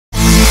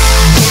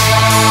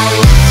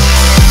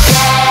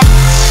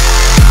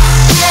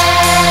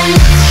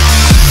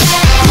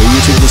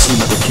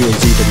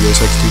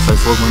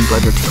Untitled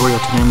Blender tutorial.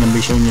 Today I'm going to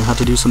be showing you how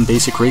to do some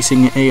basic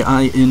racing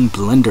AI in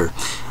Blender.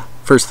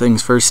 First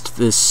things first,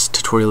 this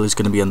tutorial is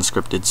going to be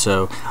unscripted,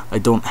 so I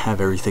don't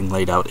have everything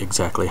laid out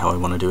exactly how I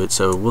want to do it,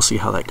 so we'll see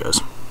how that goes.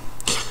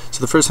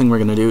 So the first thing we're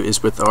going to do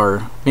is, with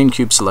our main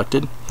cube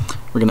selected,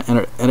 we're going to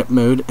enter edit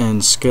mode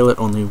and scale it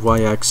on the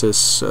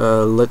y-axis.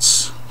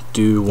 Let's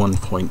do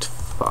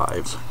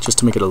 1.5, just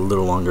to make it a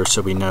little longer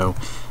so we know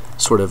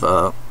sort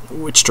of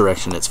which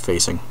direction it's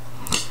facing.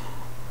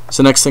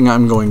 So next thing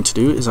I'm going to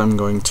do is I'm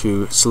going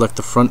to select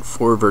the front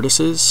 4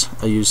 vertices.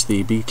 I use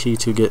the B key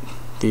to get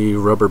the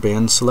rubber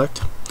band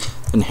select,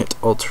 and hit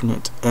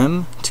alternate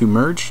M to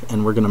merge,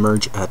 and we're going to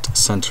merge at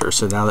center.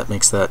 So now that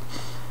makes that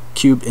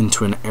cube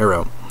into an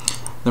arrow.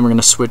 Then we're going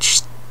to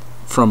switch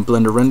from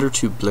Blender Render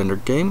to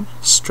Blender Game,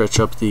 stretch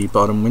up the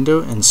bottom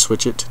window and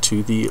switch it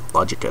to the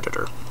logic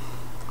editor.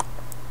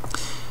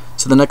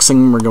 So the next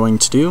thing we're going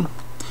to do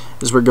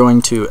is we're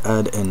going to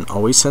add an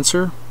always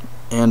sensor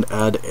and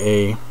add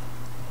a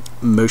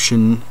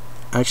motion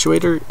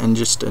actuator and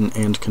just an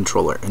and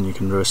controller, and you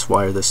can just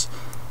wire this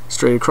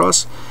straight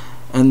across,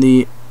 and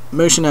the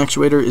motion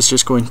actuator is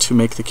just going to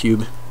make the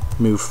cube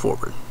move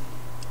forward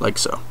like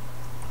so.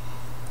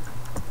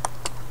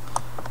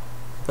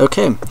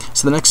 Okay,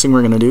 so the next thing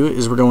we're going to do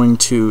is we're going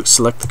to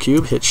select the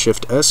cube, hit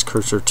Shift S,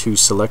 cursor to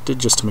selected,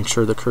 just to make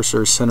sure the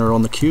cursor is centered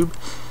on the cube.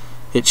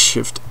 Hit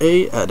Shift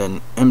A, add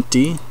an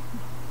empty,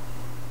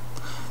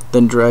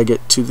 then drag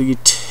it to the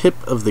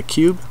tip of the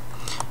cube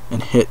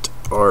and hit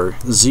our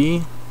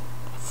Z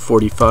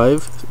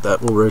 45.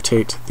 That will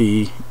rotate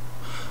the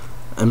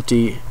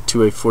empty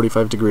to a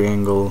 45-degree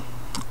angle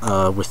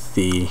with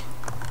the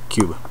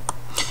cube.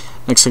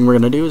 Next thing we're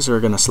going to do is we're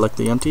going to select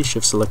the empty,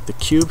 shift select the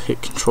cube,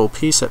 hit Control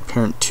P, set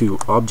parent to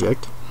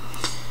object,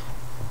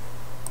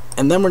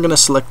 and then we're going to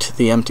select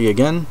the empty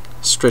again,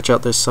 stretch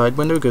out this side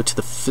window, go to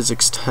the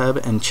physics tab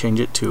and change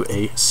it to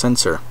a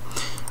sensor.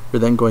 We're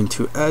then going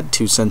to add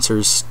 2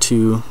 sensors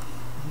to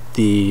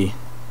the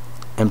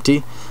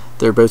empty.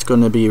 They're both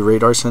going to be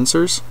radar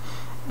sensors,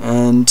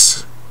 and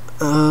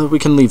we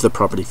can leave the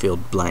property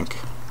field blank.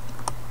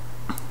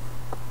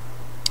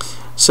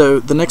 So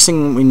the next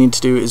thing we need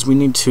to do is we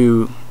need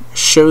to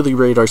show the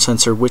radar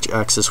sensor which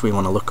axis we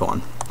want to look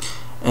on.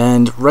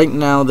 And right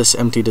now this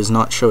empty does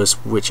not show us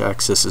which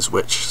axis is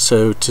which.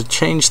 So to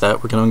change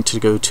that, we're going to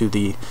go to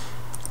the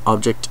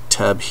Object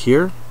tab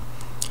here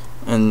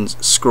and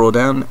scroll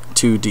down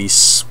to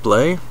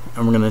Display,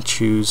 and we're going to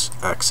choose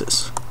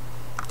Axis.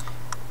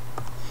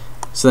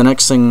 So the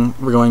next thing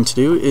we're going to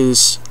do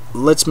is,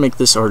 let's make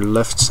this our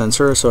left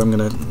sensor, so I'm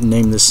going to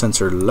name this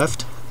sensor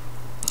left,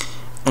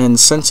 and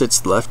since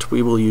it's left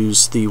we will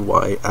use the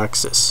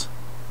y-axis.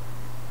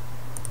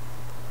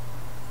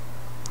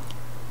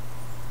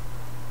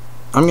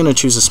 I'm going to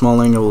choose a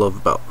small angle of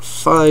about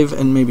 5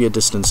 and maybe a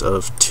distance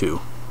of 2.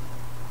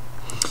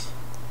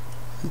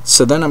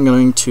 So then I'm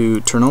going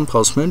to turn on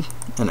pulse mode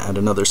and add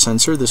another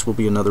sensor. This will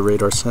be another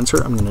radar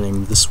sensor. I'm going to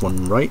name this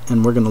one right,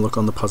 and we're going to look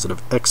on the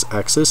positive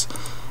x-axis.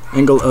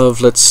 Angle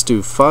of, let's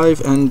do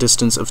 5, and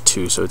distance of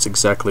 2, so it's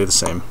exactly the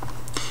same.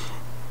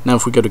 Now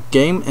if we go to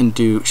Game and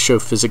do Show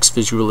Physics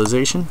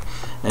Visualization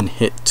and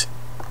hit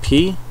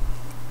P,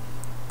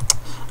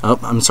 oh,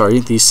 I'm sorry,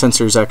 these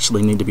sensors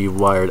actually need to be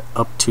wired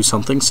up to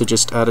something, so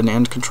just add an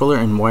AND controller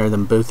and wire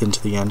them both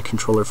into the AND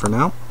controller for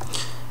now.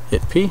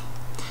 Hit P.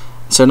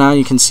 So now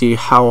you can see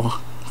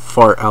how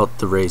far out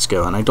the rays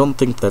go, and I don't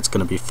think that's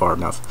going to be far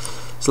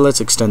enough. So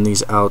let's extend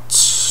these out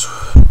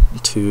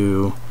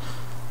to,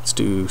 let's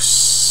do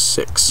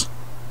 6.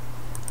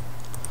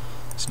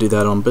 So do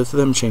that on both of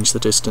them, change the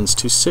distance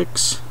to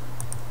 6.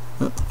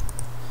 Oh.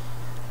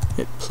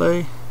 Hit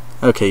play.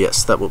 Okay,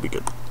 yes, that will be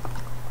good.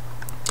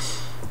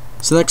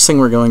 So the next thing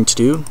we're going to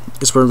do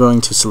is we're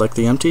going to select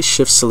the empty,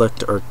 shift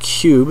select our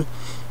cube.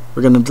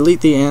 We're going to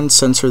delete the AND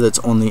sensor that's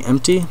on the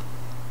empty,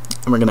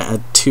 and we're going to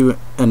add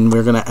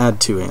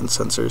 2 AND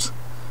sensors.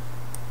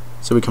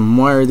 So we can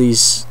wire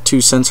these 2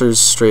 sensors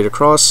straight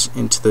across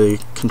into the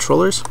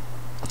controllers.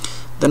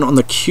 Then on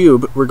the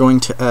cube we're going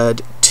to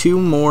add 2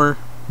 more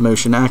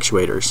motion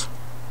actuators.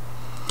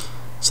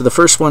 So the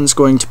first one's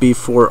going to be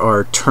for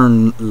our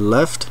turn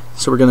left.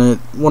 So we're going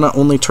to want to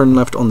only turn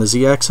left on the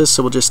z-axis,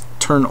 so we'll just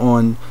turn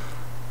on,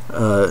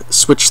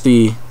 switch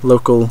the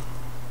local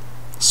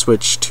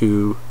switch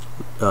to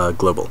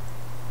global.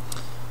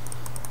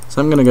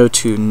 So I'm going to go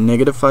to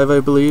 -5, I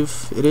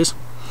believe it is.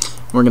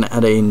 We're going to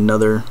add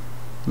another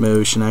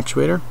motion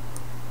actuator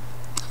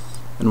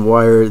and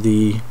wire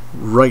the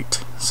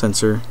right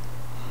sensor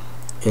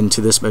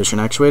into this motion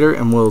actuator,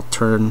 and we'll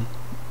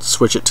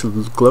switch it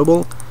to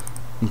global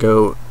and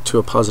go to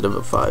a positive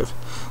of 5.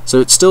 So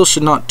it still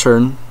should not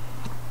turn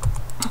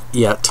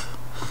yet.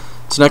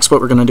 So next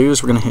what we're going to do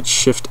is we're going to hit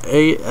Shift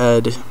A,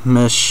 add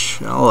mesh.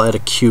 I'll add a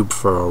cube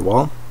for our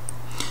wall.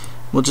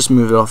 We'll just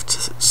move it off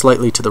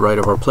slightly to the right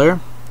of our player.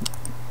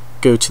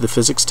 Go to the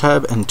physics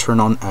tab and turn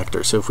on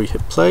actor. So if we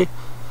hit play,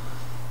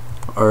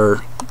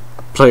 our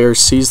player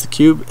sees the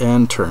cube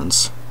and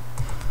turns.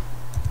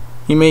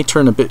 He may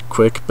turn a bit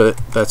quick, but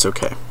that's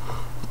okay.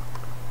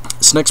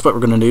 So next what we're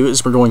going to do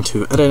is we're going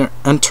to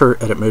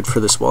enter edit mode for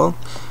this wall.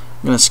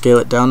 I'm going to scale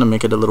it down to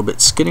make it a little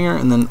bit skinnier,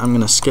 and then I'm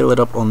going to scale it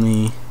up on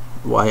the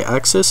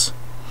y-axis.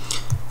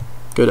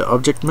 Go to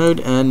object mode,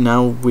 and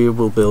now we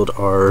will build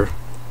our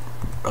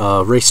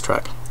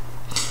racetrack.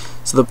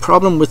 So the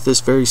problem with this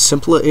very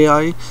simple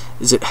AI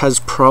is it has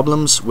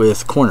problems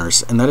with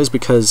corners, and that is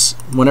because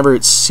whenever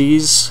it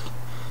sees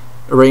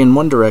a ray in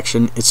one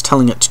direction, it's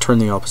telling it to turn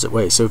the opposite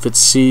way. So if it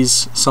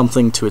sees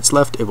something to its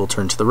left, it will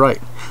turn to the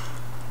right.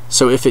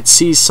 So if it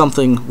sees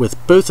something with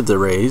both of the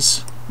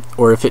rays,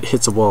 or if it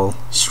hits a wall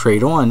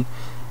straight on,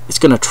 it's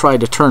going to try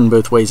to turn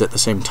both ways at the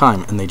same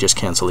time, and they just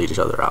cancel each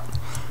other out.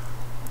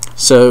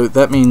 So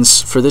that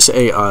means for this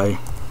AI,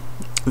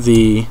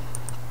 the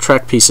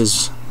track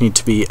pieces need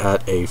to be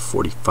at a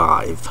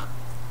 45.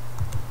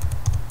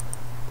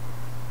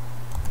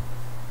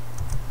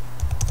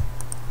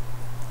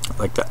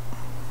 Like that.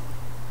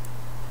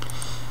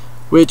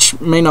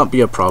 Which may not be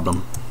a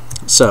problem.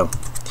 So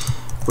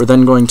we're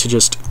then going to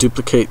just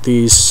duplicate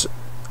these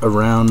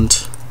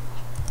around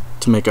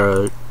to make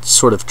a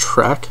sort of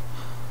track.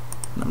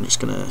 And I'm just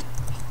going to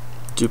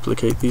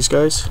duplicate these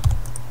guys.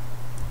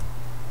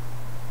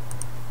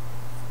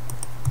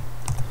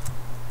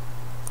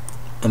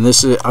 And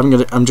this is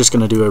I'm just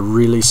gonna do a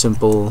really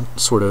simple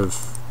sort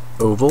of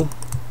oval.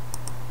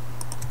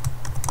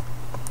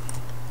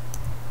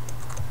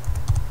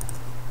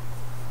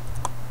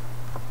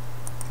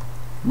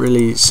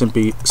 Really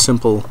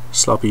simple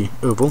sloppy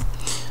oval.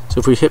 So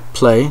if we hit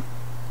play,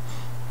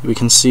 we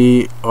can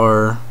see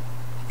our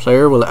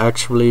player will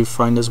actually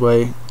find his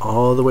way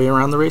all the way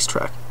around the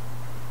racetrack.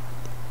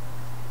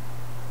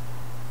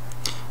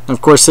 Now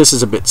of course this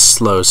is a bit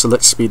slow, so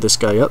let's speed this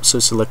guy up. So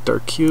select our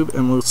cube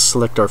and we'll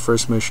select our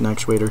first motion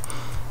actuator.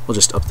 We'll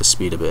just up the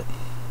speed a bit.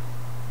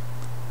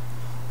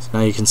 So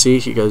now you can see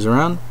he goes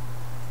around.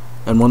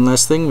 And one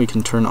last thing, we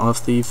can turn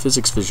off the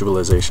physics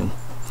visualization.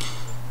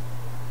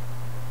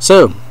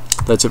 So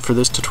that's it for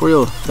this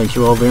tutorial. Thank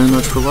you all very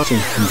much for watching.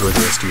 Enjoy the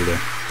rest of your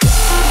day.